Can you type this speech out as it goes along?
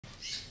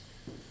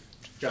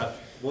Got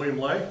William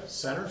Lay,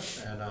 center,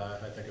 and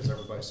I think as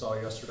everybody saw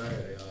yesterday,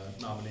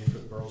 a nominee for the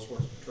Burroughs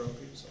Sportsman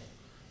Trophy. So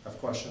I have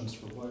questions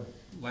for William.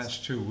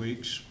 Last 2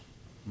 weeks,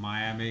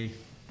 Miami,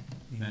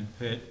 then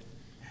Pitt,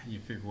 and you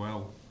figure,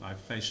 well, I've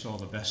faced all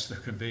the best there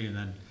could be, and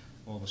then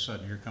all of a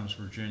sudden here comes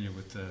Virginia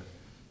with the,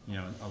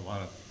 a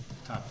lot of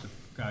top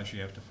guys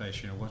you have to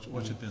face.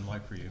 What's it been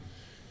like for you?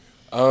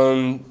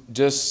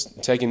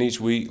 Just taking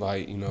each week,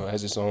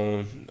 as its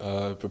own,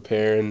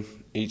 preparing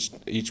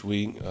each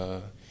week,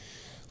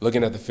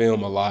 looking at the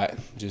film a lot,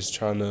 just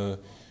trying to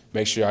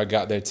make sure I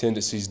got their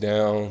tendencies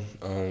down,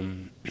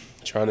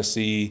 trying to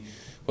see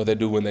what they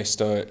do when they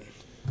stunt.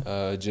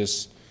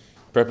 Just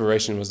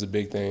preparation was the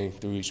big thing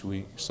through each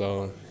week.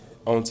 So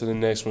on to the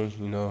next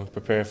one,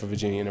 preparing for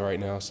Virginia right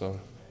now. So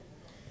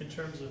in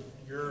terms of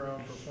your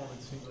own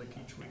performance, it seems like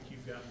each week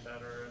you've gotten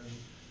better. And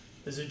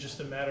is it just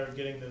a matter of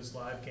getting those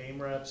live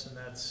game reps and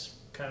that's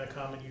kind of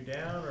calming you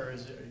down, or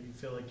you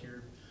feel like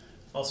you're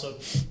also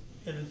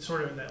in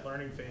that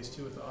learning phase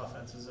too with the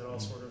offense? Is it all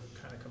sort of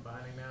kind of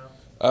combining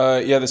now?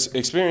 Yeah, this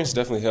experience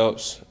definitely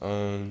helps.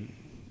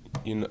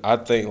 I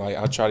think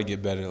I try to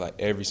get better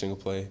every single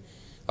play,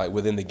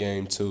 within the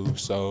game too.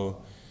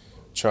 So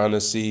trying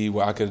to see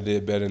what I could have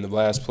did better in the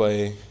last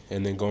play,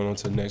 and then going on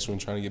to the next one,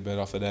 trying to get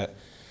better off of that.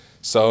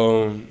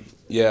 So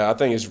yeah, I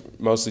think it's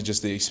mostly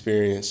just the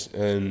experience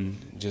and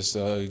just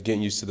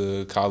getting used to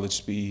the college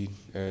speed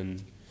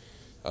and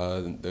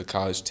the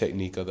college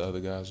technique of the other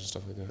guys and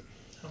stuff like that.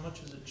 How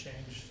much has it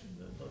changed?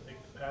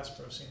 The pass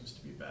pro seems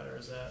to be better.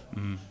 Is that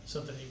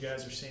something you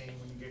guys are seeing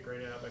when you get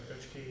graded out by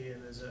Coach Key,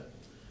 and is it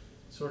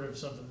sort of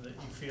something that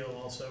you feel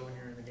also when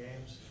you're in the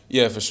games?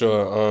 Yeah, for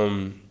sure.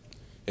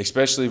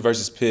 Especially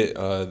versus Pitt,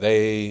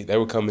 they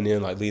were coming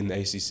in leading the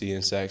ACC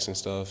in sacks and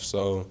stuff.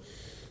 So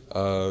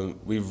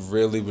we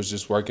really was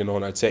just working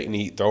on our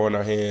technique, throwing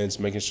our hands,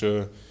 making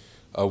sure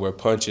we're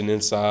punching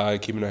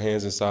inside, keeping our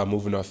hands inside,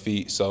 moving our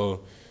feet.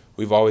 So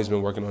we've always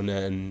been working on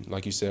that, and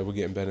like you said, we're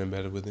getting better and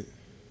better with it.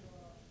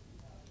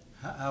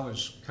 How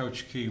has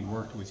Coach Key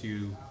worked with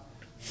you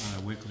on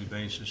a weekly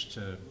basis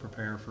to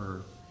prepare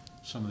for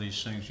some of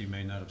these things you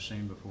may not have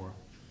seen before?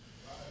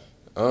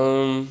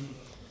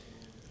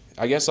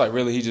 I guess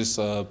really he just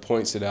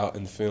points it out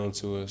in the film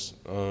to us.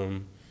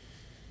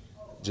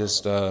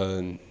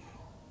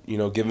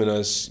 Giving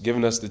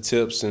us the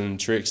tips and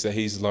tricks that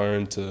he's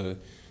learned to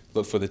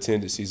look for the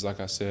tendencies, like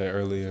I said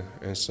earlier.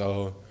 And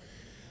so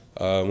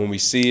when we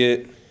see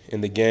it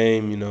in the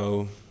game,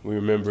 we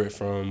remember it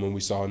from when we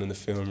saw it in the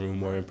film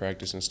room or in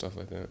practice and stuff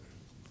like that.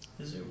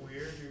 Is it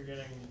weird you're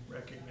getting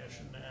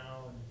recognition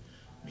now?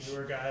 And you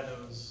were a guy that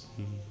was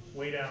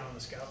way down on the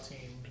scout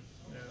team,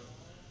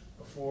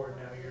 before.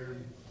 Now you're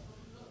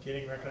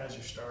getting recognized.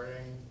 You're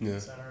starting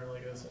center.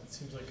 It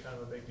seems like kind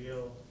of a big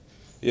deal.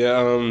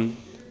 Yeah.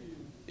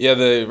 Yeah,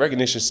 the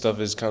recognition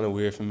stuff is kind of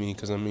weird for me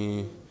because I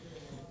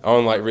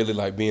don't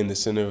really being the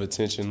center of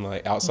attention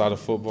outside of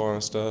football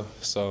and stuff.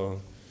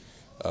 So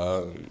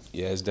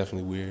yeah, it's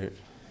definitely weird.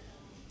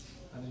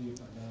 How did you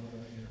find out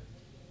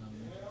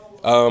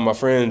about your My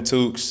friend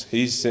Tukes,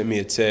 he sent me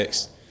a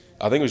text.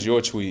 I think it was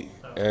your tweet,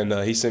 and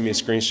he sent me a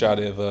screenshot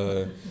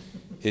of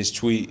his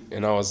tweet,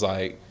 and I was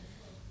like,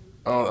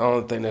 I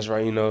don't think that's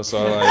right, So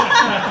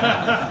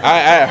I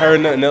had heard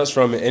nothing else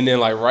from it, and then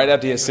right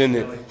after he had sent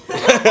it,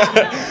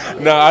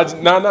 not you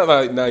was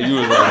right. You know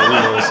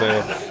what I'm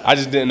saying? I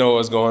just didn't know what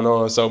was going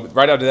on. So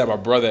right after that, my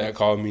brother had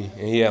called me,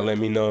 and he had let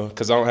me know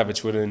because I don't have a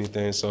Twitter or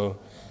anything. So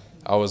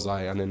I was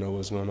I didn't know what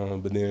was going on,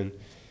 but then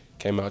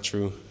came out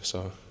true.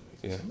 So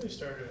yeah. Somebody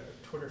started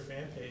a Twitter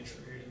fan page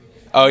for you.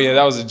 Oh yeah,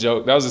 that was a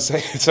joke. That was the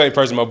same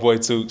person, my boy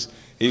Tukes.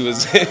 He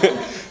was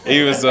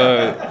he was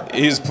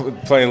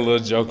playing a little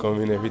joke on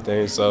me and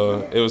everything.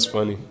 So it was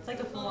funny. It's like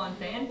a full-on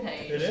fan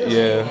page. It is.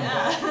 Yeah.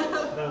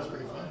 That was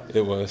pretty funny.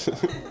 It was.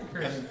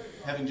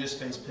 having just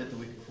faced Pitt the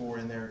week before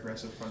in their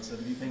aggressive front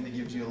seven, do you think that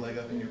gives you a leg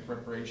up in your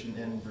preparation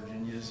in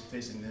Virginia's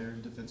facing their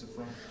defensive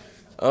front?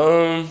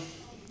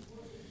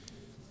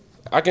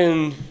 I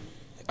can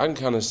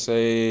kind of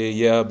say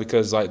yeah,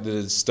 because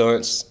the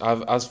stunts,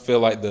 I feel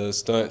like the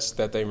stunts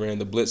that they ran,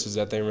 the blitzes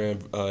that they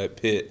ran at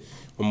Pitt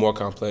were more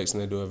complex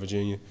than they do at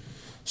Virginia.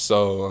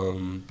 So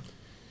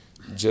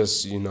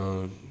just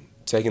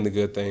taking the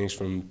good things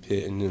from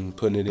Pitt and then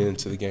putting it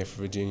into the game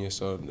for Virginia.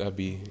 So that'd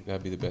be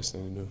the best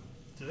thing to do.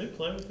 Do they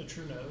play with the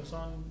true nose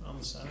on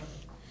the center?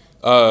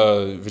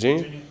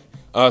 Virginia?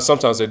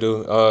 Sometimes they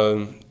do.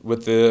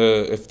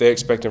 If they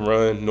expect to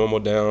run normal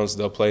downs,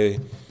 they'll play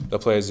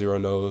a zero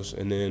nose,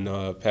 and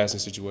then passing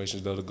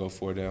situations they'll go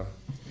 4 down.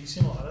 Have you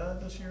seen a lot of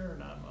that this year, or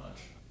not much?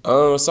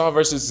 I saw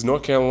versus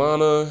North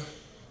Carolina,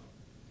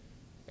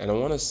 and I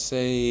want to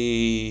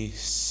say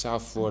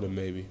South Florida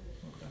maybe,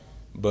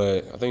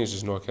 but I think it's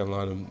just North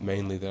Carolina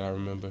mainly that I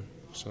remember.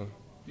 So.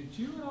 Did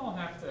you at all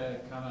have to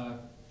kind of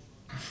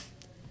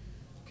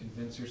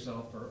convince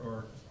yourself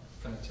or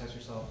kind of test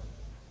yourself,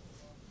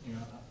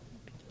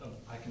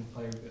 I can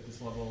play at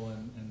this level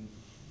and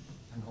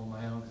hold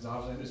my own? Because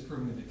obviously it's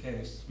proven to be the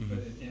case, but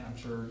I'm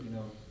sure,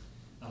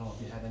 I don't know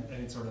if you had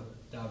any sort of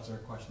doubts or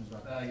questions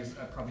about that. I guess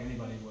probably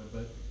anybody would,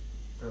 but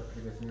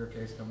particularly for your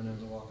case coming in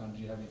as a walk-on? Did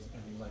you have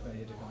anything like that you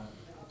had to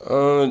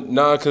kind of?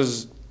 Nah,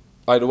 cause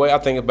like the way I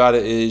think about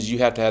it is you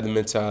have to have the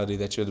mentality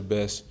that you're the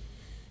best.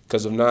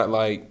 Cause if not,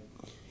 like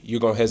you're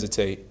gonna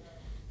hesitate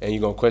and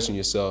you're gonna question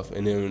yourself,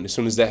 and then as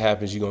soon as that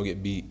happens, you're gonna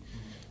get beat.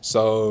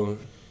 So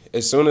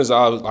as soon as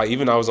I was like,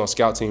 even I was on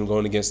scout team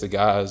going against the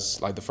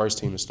guys like the first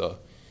team and stuff,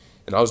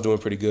 and I was doing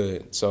pretty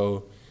good.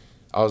 So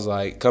I was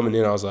like coming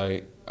in, I was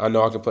like, I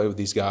know I can play with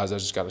these guys. I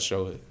just got to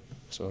show it.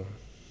 So.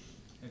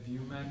 Have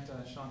you met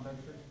Sean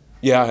Bedford?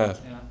 Yeah, I have.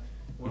 Yeah.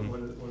 What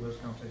are those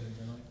conversations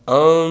been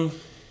like?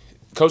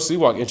 Coach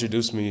Seawalk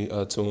introduced me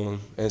to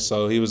him, and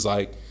so he was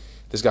like,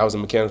 "This guy was a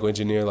mechanical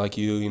engineer like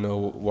you know,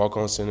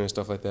 walk-on center and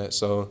stuff like that."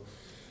 So,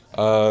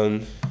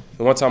 the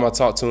one time I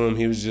talked to him,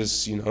 he was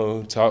just, you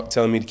know,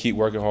 telling me to keep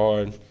working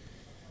hard,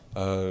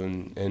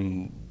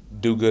 and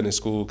do good in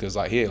school, because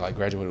like he had like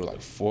graduated with like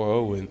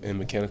 4.0 in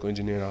mechanical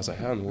engineering. I was like,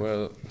 how in the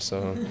world?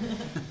 So,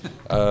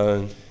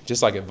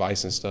 just like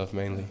advice and stuff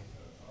mainly.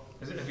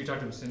 Have you talked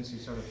to him since you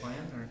started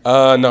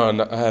playing?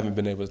 No, I haven't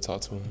been able to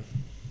talk to him.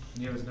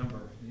 You have his number. I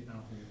don't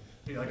know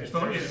if you like his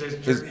phone. His-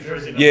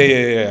 Jersey number.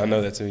 Yeah, I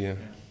know that too. Yeah.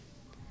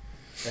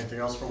 Anything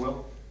else for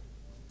Will?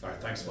 All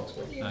right, thanks, folks.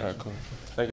 All right, cool. Thank you.